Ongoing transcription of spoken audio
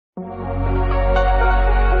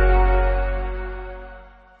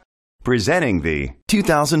Presenting the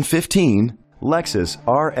 2015 Lexus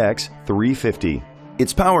RX 350.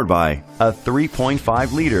 It's powered by a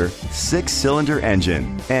 3.5-liter 6-cylinder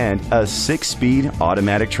engine and a 6-speed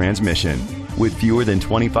automatic transmission. With fewer than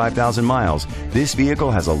 25,000 miles, this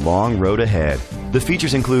vehicle has a long road ahead. The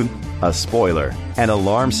features include a spoiler, an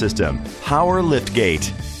alarm system, power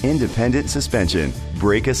liftgate, independent suspension,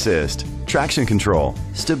 brake assist, traction control,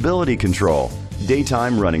 stability control,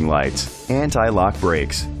 daytime running lights, anti-lock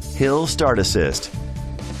brakes, hill start assist.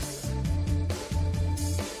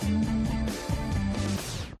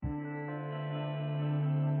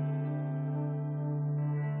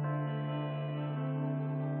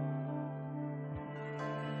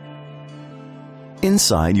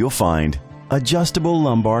 Inside you'll find adjustable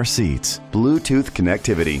lumbar seats, Bluetooth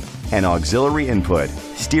connectivity, an auxiliary input,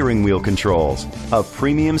 steering wheel controls, a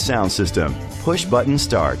premium sound system, push-button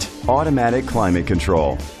start, automatic climate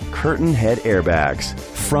control, curtain head airbags,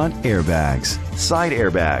 front airbags, side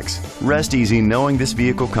airbags. Rest easy knowing this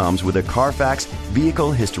vehicle comes with a Carfax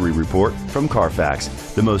Vehicle History Report from Carfax,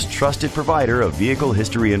 the most trusted provider of vehicle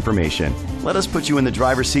history information. Let us put you in the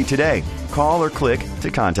driver's seat today. Call or click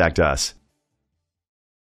to contact us.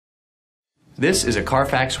 This is a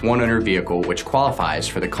Carfax one-owner vehicle which qualifies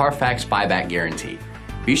for the Carfax buyback guarantee.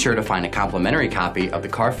 Be sure to find a complimentary copy of the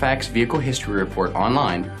Carfax Vehicle History Report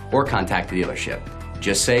online or contact the dealership.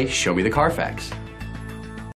 Just say, "Show me the Carfax."